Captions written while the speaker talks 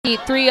Heat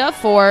 3 of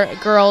 4,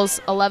 girls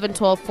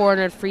 11-12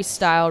 400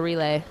 freestyle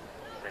relay.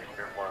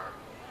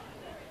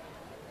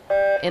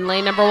 In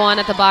lane number 1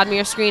 at the bottom of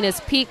your screen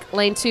is Peak.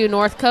 Lane 2,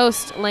 North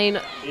Coast.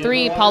 Lane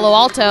 3, Palo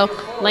Alto.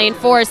 Lane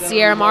 4,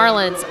 Sierra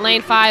Marlins.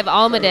 Lane 5,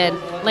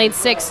 Almaden. Lane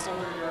 6,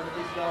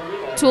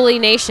 Tule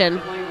Nation.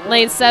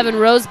 Lane 7,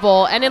 Rose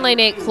Bowl. And in lane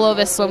 8,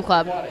 Clovis Swim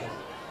Club. Lane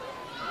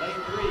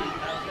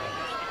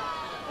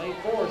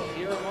 4,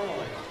 Sierra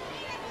Marlins.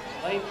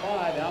 Lane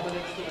 5,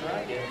 Almaden to the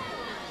Dragon.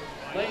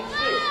 Lane 6,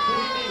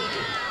 Tule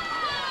Nation.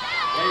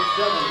 Lane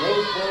 7,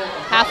 Rose Bowl.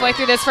 Halfway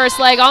through this first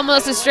leg,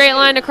 almost a straight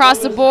line across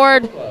the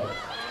board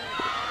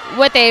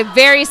with a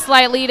very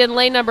slight lead in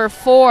lane number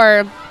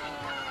 4.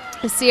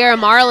 Sierra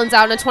Marlins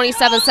out in a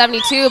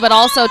 27.72, but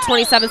also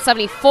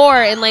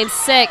 27.74 in lane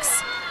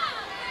 6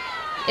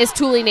 is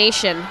Tule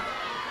Nation.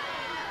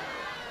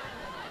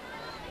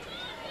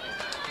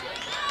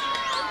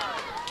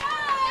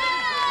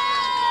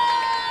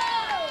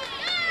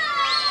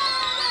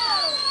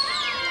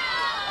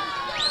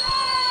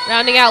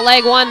 Rounding out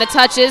leg 1, the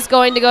touch is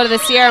going to go to the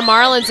Sierra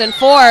Marlins in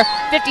 4.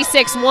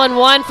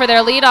 56.11 for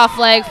their leadoff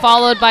leg,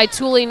 followed by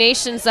Tule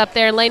Nations up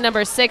there in lane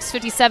number 6,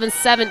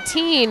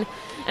 57.17.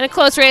 And a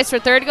close race for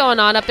third going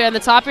on up there on the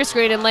top of your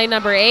screen in lane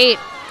number 8.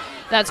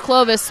 That's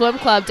Clovis Swim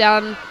Club.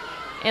 Down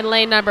in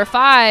lane number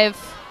 5,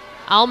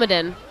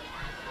 Almaden.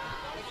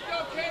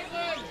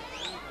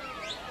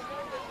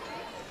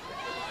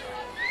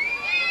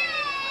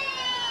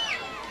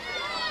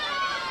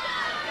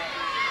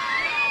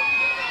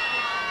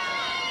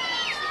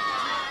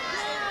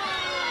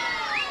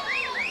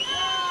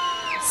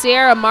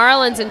 Sierra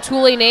Marlins and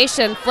Tule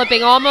Nation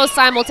flipping almost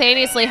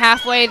simultaneously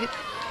halfway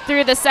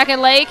through the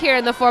second leg here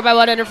in the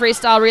 4x100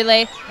 freestyle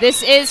relay.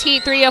 This is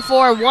heat 3 of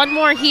 4. One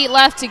more heat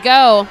left to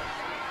go.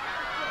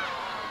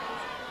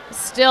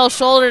 Still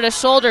shoulder to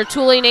shoulder.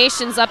 Tule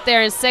Nation's up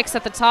there in 6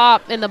 at the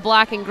top in the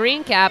black and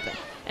green cap.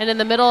 And in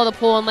the middle of the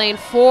pool in lane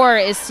 4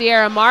 is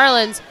Sierra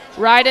Marlins.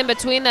 Right in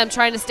between them,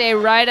 trying to stay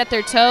right at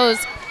their toes,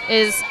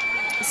 is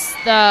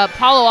the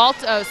Palo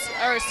Alto,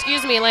 or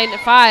excuse me, lane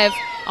 5,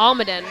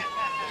 Almaden.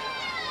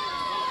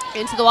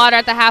 Into the water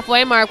at the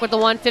halfway mark with the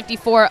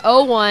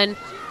 154.01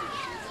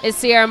 is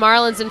Sierra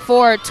Marlins in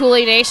 4.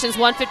 Tule Nation's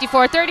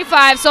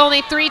 154.35, so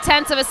only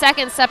 0.3 of a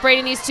second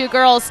separating these two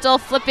girls, still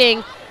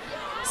flipping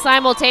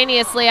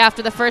simultaneously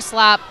after the first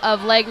lap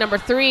of leg number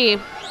 3.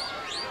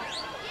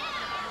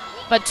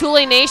 But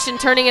Tule Nation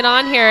turning it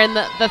on here in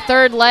the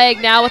third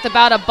leg now with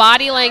about a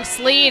body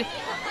length lead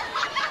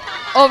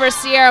over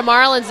Sierra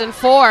Marlins in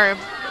 4.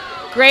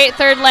 Great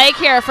third leg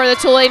here for the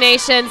Tule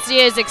Nation. She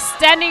is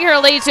extending her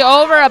lead to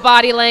over a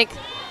body length.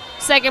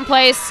 Second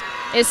place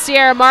is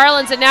Sierra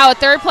Marlins, and now a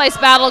third place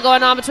battle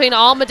going on between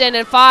Almaden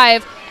and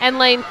 5 and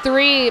lane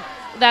 3,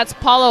 that's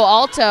Palo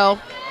Alto.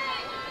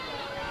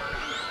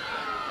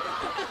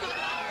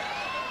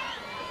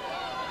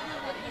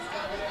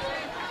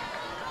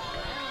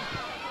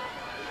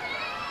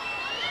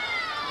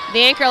 The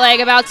anchor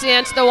leg about to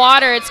enter the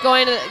water. It's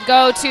going to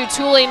go to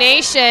Tule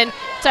Nation.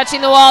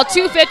 Touching the wall,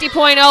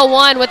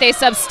 250.01 with a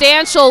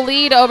substantial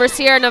lead over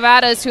Sierra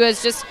Marlins, who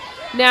has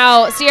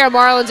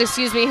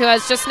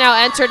just now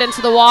entered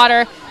into the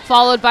water,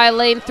 followed by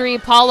lane 3,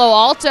 Palo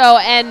Alto.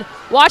 And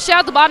watch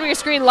out the bottom of your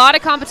screen, a lot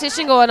of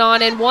competition going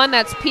on. In 1,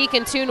 that's Peak,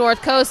 and 2,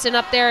 North Coast, and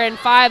up there in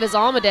 5 is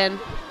Almaden.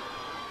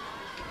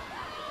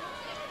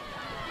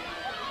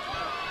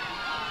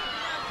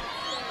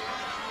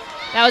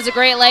 That was a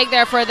great leg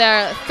there for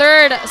the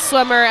third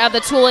swimmer of the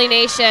Tule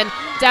Nation.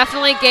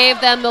 Definitely gave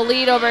them the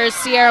lead over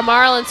Sierra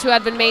Marlins, who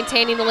had been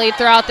maintaining the lead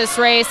throughout this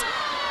race.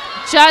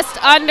 Just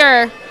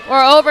under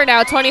or over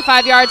now,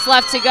 25 yards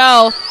left to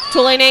go.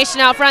 Tule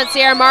Nation out front,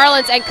 Sierra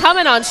Marlins, and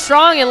coming on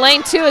strong in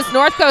lane 2 is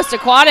North Coast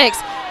Aquatics.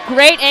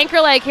 Great anchor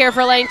leg here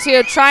for lane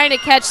 2, trying to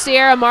catch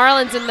Sierra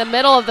Marlins in the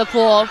middle of the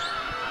pool.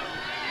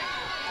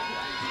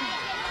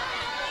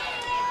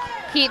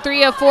 Heat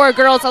 3 of 4,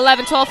 girls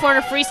 11-12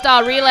 400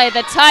 freestyle relay.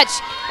 The touch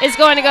is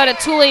going to go to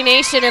Tule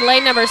Nation in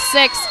lane number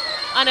 6,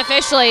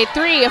 unofficially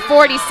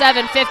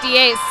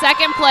 3:47.58.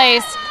 Second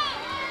place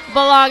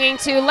belonging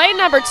to lane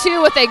number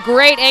 2 with a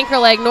great anchor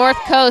leg, North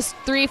Coast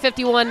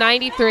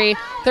 3:51.93.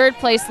 Third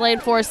place, lane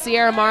 4,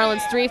 Sierra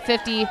Marlins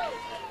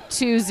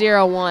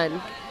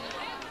 3:52.01.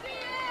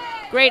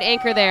 Great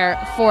anchor there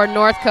for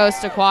North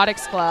Coast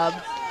Aquatics Club.